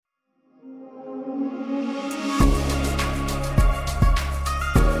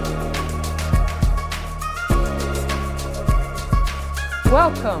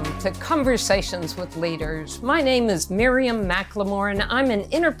Welcome to Conversations with Leaders. My name is Miriam McLemore, and I'm an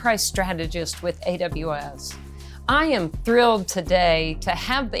enterprise strategist with AWS. I am thrilled today to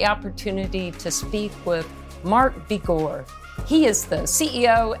have the opportunity to speak with Mark Begor. He is the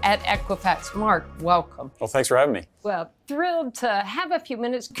CEO at Equifax. Mark, welcome. Well, thanks for having me. Well, thrilled to have a few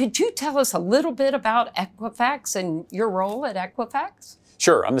minutes. Could you tell us a little bit about Equifax and your role at Equifax?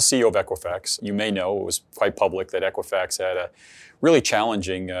 Sure. I'm the CEO of Equifax. You may know, it was quite public that Equifax had a really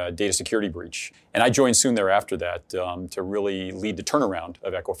challenging data security breach. And I joined soon thereafter that to really lead the turnaround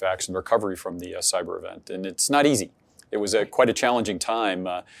of Equifax and recovery from the cyber event. And it's not easy. It was quite a challenging time.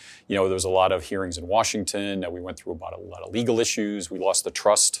 There was a lot of hearings in Washington. We went through about a lot of legal issues. We lost the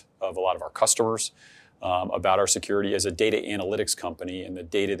trust of a lot of our customers about our security as a data analytics company, and the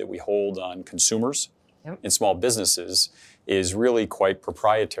data that we hold on consumers and small businesses is really quite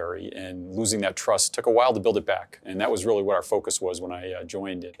proprietary, and losing that trust took a while to build it back. And that was really what our focus was when I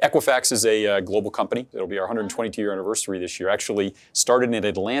joined it. Equifax is a global company. It'll be our 122-year anniversary this year. Actually started in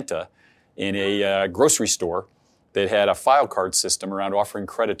Atlanta in a grocery store that had a file card system around offering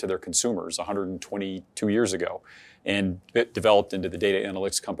credit to their consumers 122 years ago, and it developed into the data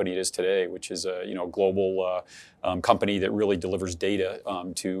analytics company it is today, which is a global company that really delivers data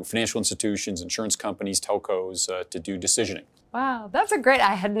to financial institutions, insurance companies, telcos to do decisioning. Wow, that's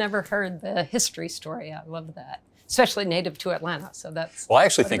I had never heard the history story. I love that, especially native to Atlanta. So that's well, I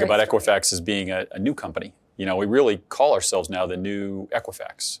actually think about Equifax as being a new company. We really call ourselves now the new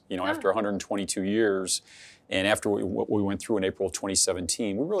Equifax. After 122 years. And after what we went through in April of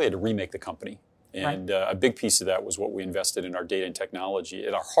 2017, we really had to remake the company. And a big piece of that was what we invested in our data and technology.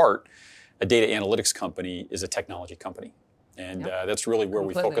 At our heart, a data analytics company is a technology company. And that's really where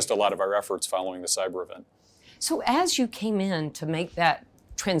we focused a lot of our efforts following the cyber event. So as you came in to make that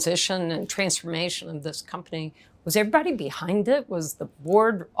transition and transformation of this company, was everybody behind it? Was the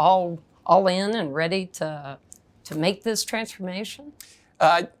board all in and ready to make this transformation?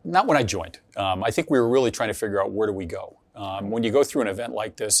 Not when I joined. I think we were really trying to figure out where do we go. When you go through an event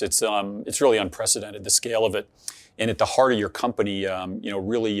like this, it's really unprecedented, the scale of it, and at the heart of your company,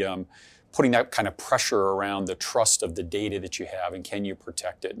 really putting that kind of pressure around the trust of the data that you have and can you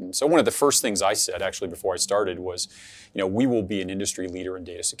protect it. And so one of the first things I said actually before I started was, we will be an industry leader in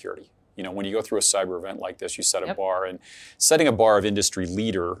data security. When you go through a cyber event like this, you set a bar, and setting a bar of industry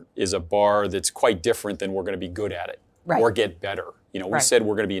leader is a bar that's quite different than we're going to be good at it. Or get better. We said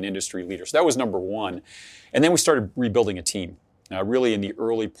we're going to be an industry leader. So that was number one. And then we started rebuilding a team. Really in the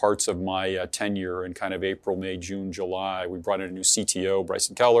early parts of my tenure in kind of April, May, June, July, we brought in a new CTO,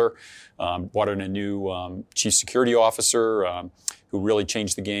 Bryson Keller, brought in a new chief security officer who really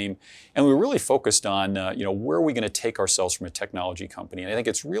changed the game. And we were really focused on, where are we going to take ourselves from a technology company? And I think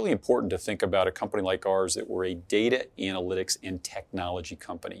it's really important to think about a company like ours that we're a data analytics and technology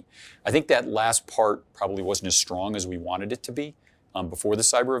company. I think that last part probably wasn't as strong as we wanted it to be before the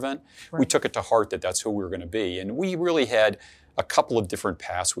cyber event. We took it to heart that that's who we were going to be. And we really had a couple of different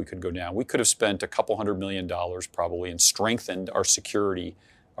paths we could go down. We could have spent $200 million probably and strengthened our security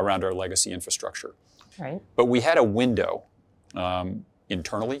around our legacy infrastructure. But we had a window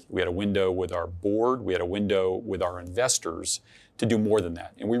internally. We had a window with our board. We had a window with our investors to do more than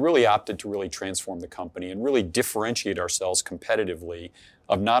that. And we really opted to really transform the company and really differentiate ourselves competitively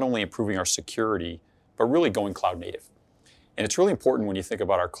of not only improving our security, but really going cloud native. And it's really important when you think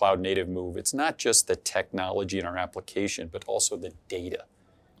about our cloud native move, it's not just the technology in our application, but also the data.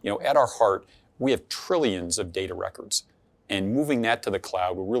 At our heart, we have trillions of data records. And moving that to the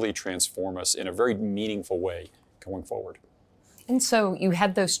cloud will really transform us in a very meaningful way going forward. And so you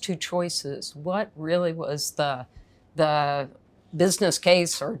had those two choices. What really was the business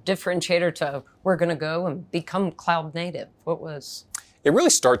case or differentiator to we're going to go and become cloud native? What was... It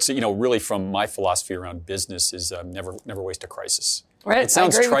really starts, really from my philosophy around business is never waste a crisis. It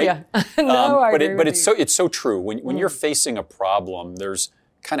sounds trite, but it's so true. When you're facing a problem, there's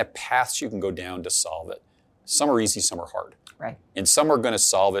kind of paths you can go down to solve it. Some are easy, some are hard. And some are going to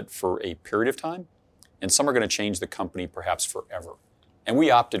solve it for a period of time, and some are going to change the company perhaps forever. And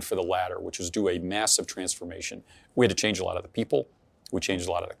we opted for the latter, which was do a massive transformation. We had to change a lot of the people. We changed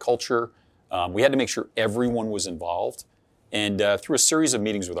a lot of the culture. We had to make sure everyone was involved. And through a series of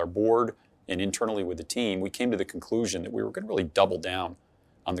meetings with our board and internally with the team, we came to the conclusion that we were going to really double down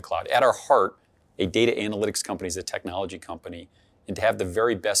on the cloud. At our heart, a data analytics company is a technology company. And to have the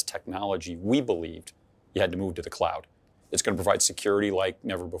very best technology, we believed you had to move to the cloud. It's going to provide security like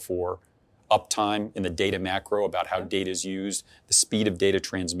never before, uptime in the data macro about how data is used, the speed of data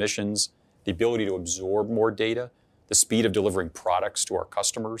transmissions, the ability to absorb more data, the speed of delivering products to our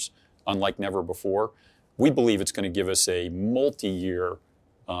customers, unlike never before. we believe it's going to give us a multi-year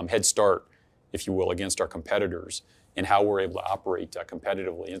head start, if you will, against our competitors in how we're able to operate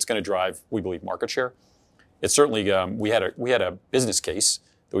competitively. And it's going to drive, we believe, market share. It's certainly, we had a business case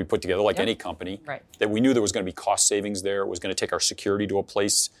that we put together, like any company, that we knew there was going to be cost savings there. It was going to take our security to a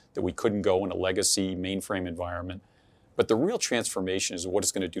place that we couldn't go in a legacy mainframe environment. But the real transformation is what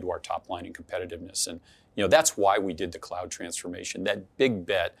it's going to do to our top line and competitiveness. And that's why we did the cloud transformation, that big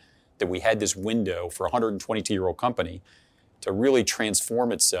bet that we had this window for a 122-year-old company to really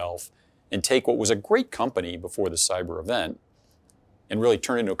transform itself and take what was a great company before the cyber event and really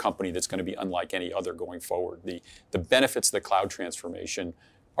turn it into a company that's going to be unlike any other going forward. The benefits of the cloud transformation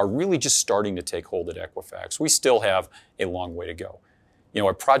are really just starting to take hold at Equifax. We still have a long way to go.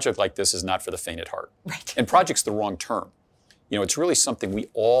 A project like this is not for the faint at heart. Right. And project's the wrong term. It's really something we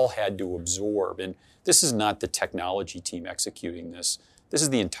all had to absorb. And this is not the technology team executing this. This is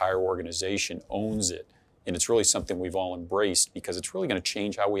the entire organization owns it. And it's really something we've all embraced because it's really going to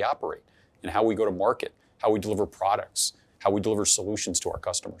change how we operate and how we go to market, how we deliver products, how we deliver solutions to our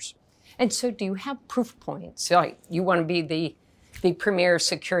customers. And so do you have proof points? Like you want to be the premier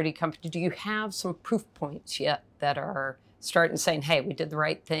security company. Do you have some proof points yet that are starting saying, hey, we did the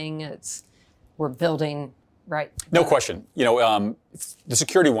right thing, we're building right? No question. The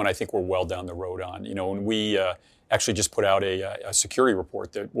security one, I think we're well down the road on. And we actually just put out a security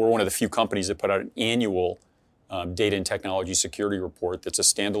report that we're one of the few companies that put out an annual data and technology security report that's a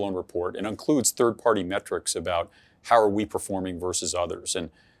standalone report and includes third-party metrics about how are we performing versus others. And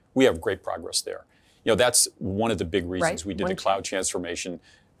we have great progress there. That's one of the big reasons we did the cloud transformation,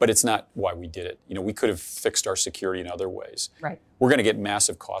 but it's not why we did it. We could have fixed our security in other ways. Right. We're going to get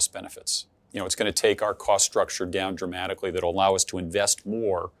massive cost benefits. It's going to take our cost structure down dramatically that'll allow us to invest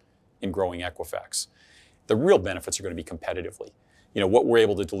more in growing Equifax. The real benefits are going to be competitively. What we're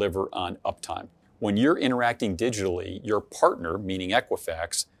able to deliver on uptime. When you're interacting digitally, your partner, meaning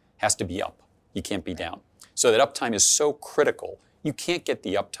Equifax, has to be up. You can't be down. So that uptime is so critical. You can't get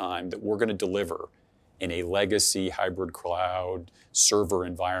the uptime that we're going to deliver in a legacy hybrid cloud server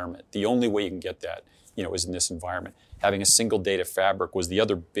environment. The only way you can get that, is in this environment. Having a single data fabric was the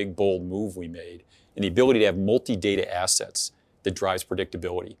other big, bold move we made. And the ability to have multi-data assets that drives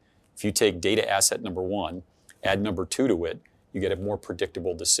predictability. If you take data asset number one, add number two to it, you get a more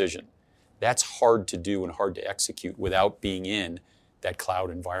predictable decision. That's hard to do and hard to execute without being in that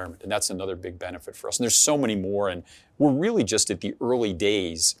cloud environment. And that's another big benefit for us. And there's so many more. And we're really just at the early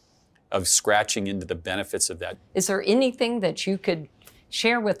days of scratching into the benefits of that. Is there anything that you could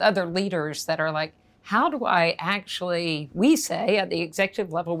share with other leaders that are like, how do I we say at the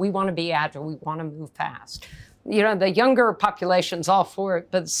executive level, we want to be agile, we want to move fast. The younger population's all for it,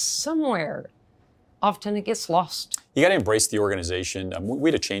 but somewhere, often it gets lost. You got to embrace the organization.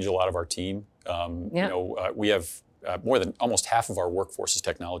 We had to change a lot of our team. We have more than almost half of our workforce is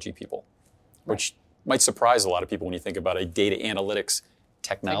technology people, which might surprise a lot of people when you think about a data analytics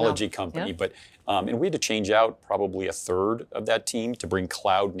technology company. But and we had to change out probably a third of that team to bring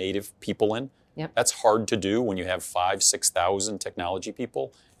cloud native people in. Yep. That's hard to do when you have 5,000, 6,000 technology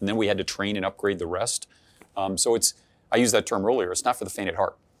people, and then we had to train and upgrade the rest. So I used that term earlier. It's not for the faint at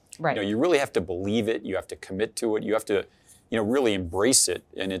heart. Right. You really have to believe it. You have to commit to it. You have to, really embrace it.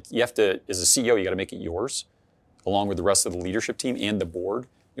 And you have to, as a CEO, you got to make it yours, along with the rest of the leadership team and the board.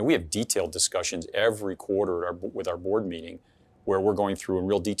 We have detailed discussions every quarter with our board meeting, where we're going through in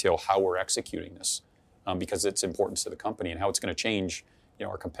real detail how we're executing this, because it's important to the company and how it's going to change,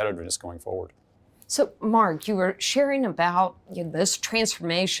 our competitiveness going forward. So, Mark, you were sharing about this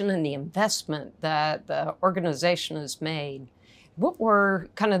transformation and the investment that the organization has made. What were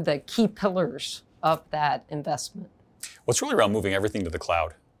kind of the key pillars of that investment? Well, it's really around moving everything to the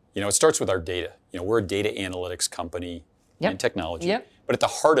cloud. It starts with our data. We're a data analytics company in technology. Yep. But at the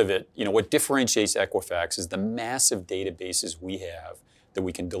heart of it, what differentiates Equifax is the massive databases we have that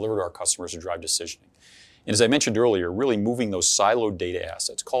we can deliver to our customers to drive decisioning. And as I mentioned earlier, really moving those siloed data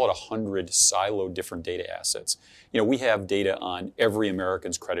assets, call it 100 siloed different data assets. We have data on every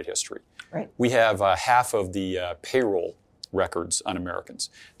American's credit history. Right. We have half of the payroll records on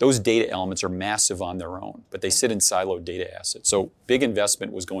Americans. Those data elements are massive on their own, but they sit in siloed data assets. So big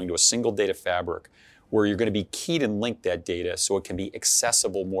investment was going to a single data fabric where you're going to be keyed and linked that data so it can be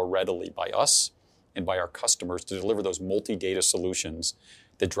accessible more readily by us and by our customers to deliver those multi-data solutions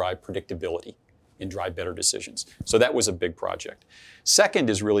that drive predictability and drive better decisions. So that was a big project. Second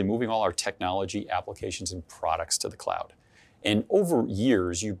is really moving all our technology, applications, and products to the cloud. And over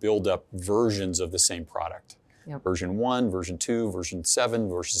years, you build up versions of the same product. Yep. Version 1, version 2, version 7,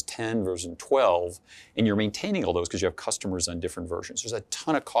 version 10, version 12, and you're maintaining all those because you have customers on different versions. There's a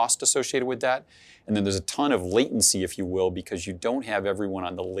ton of cost associated with that, and then there's a ton of latency, if you will, because you don't have everyone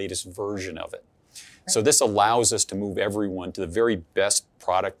on the latest version of it. Right. So this allows us to move everyone to the very best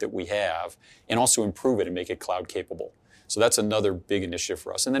product that we have and also improve it and make it cloud capable. So that's another big initiative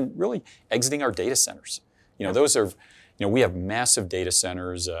for us. And then really exiting our data centers. Those are, we have massive data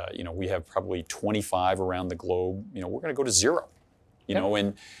centers. We have probably 25 around the globe. We're going to go to 0.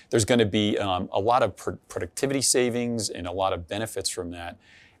 And there's going to be a lot of productivity savings and a lot of benefits from that.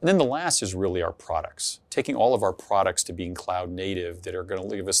 And then the last is really our products. Taking all of our products to being cloud native that are going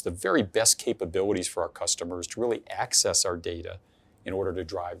to give us the very best capabilities for our customers to really access our data in order to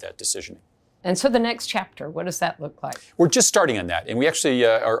drive that decisioning. And so the next chapter, what does that look like? We're just starting on that. And we actually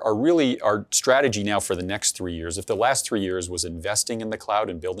are really, our strategy now for the next 3 years, if the last 3 years was investing in the cloud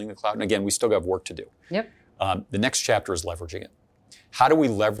and building the cloud, and again, we still have work to do. Yep. The next chapter is leveraging it. How do we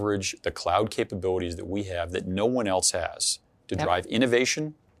leverage the cloud capabilities that we have that no one else has to drive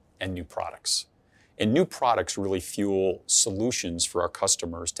innovation and new products? And new products really fuel solutions for our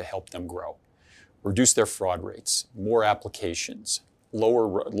customers to help them grow. Reduce their fraud rates, more applications,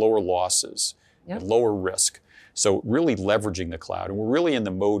 lower losses, and lower risk. So really leveraging the cloud. And we're really in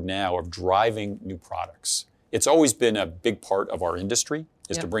the mode now of driving new products. It's always been a big part of our industry,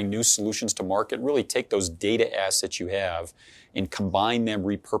 is to bring new solutions to market, really take those data assets you have and combine them,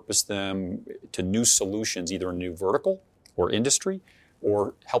 repurpose them to new solutions, either a new vertical or industry,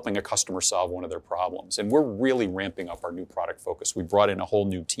 or helping a customer solve one of their problems. And we're really ramping up our new product focus. We brought in a whole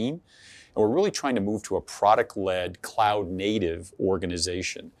new team. And we're really trying to move to a product-led, cloud-native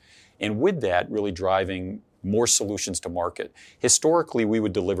organization. And with that, really driving more solutions to market. Historically, we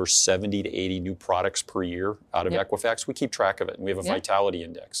would deliver 70 to 80 new products per year out of Equifax. We keep track of it, and we have a vitality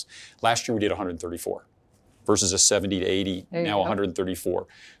index. Last year, we did 134 versus a 70 to 80, now 134.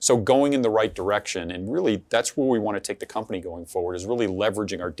 So going in the right direction, and really that's where we want to take the company going forward, is really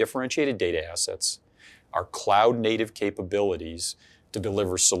leveraging our differentiated data assets, our cloud-native capabilities, to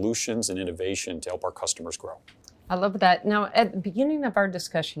deliver solutions and innovation to help our customers grow. I love that. Now, at the beginning of our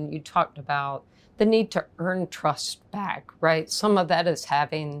discussion, you talked about the need to earn trust back, right? Some of that is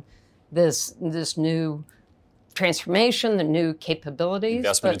having this new transformation, the new capabilities.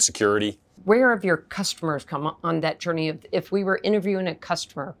 Investment in security. Where have your customers come on that journey? If we were interviewing a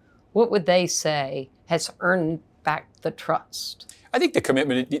customer, what would they say has earned back the trust? I think the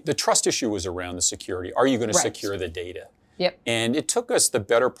commitment, the trust issue was around the security. Are you going to secure the data? Yep. And it took us the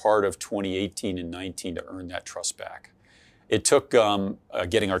better part of 2018 and 19 to earn that trust back. It took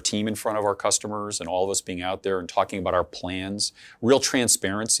getting our team in front of our customers and all of us being out there and talking about our plans, real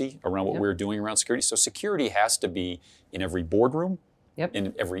transparency around what we're doing around security. So security has to be in every boardroom,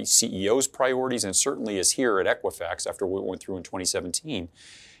 in every CEO's priorities, and certainly is here at Equifax after what we went through in 2017.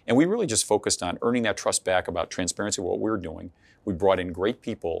 And we really just focused on earning that trust back about transparency of what we're doing. We brought in great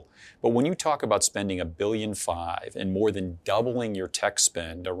people. But when you talk about spending $1.5 billion and more than doubling your tech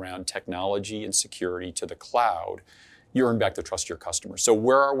spend around technology and security to the cloud, you earn back the trust of your customers. So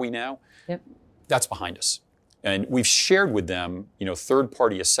where are we now? That's behind us. And we've shared with them,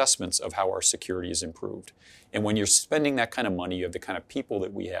 third-party assessments of how our security has improved. And when you're spending that kind of money, you have the kind of people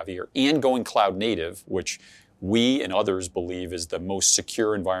that we have here, and going cloud native, which we and others believe is the most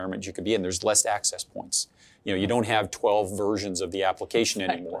secure environment you could be in. There's less access points. You don't have 12 versions of the application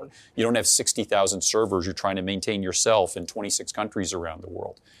anymore. You don't have 60,000 servers you're trying to maintain yourself in 26 countries around the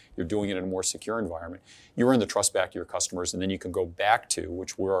world. You're doing it in a more secure environment. You earn the trust back to your customers, and then you can go back to,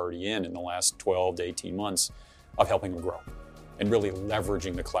 which we're already in the last 12 to 18 months, of helping them grow and really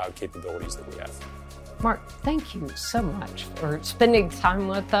leveraging the cloud capabilities that we have. Mark, thank you so much for spending time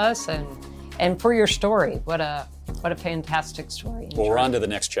with us and for your story. What a fantastic story. Well, we're on to the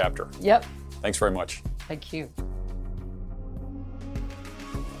next chapter. Yep. Thanks very much. Thank you.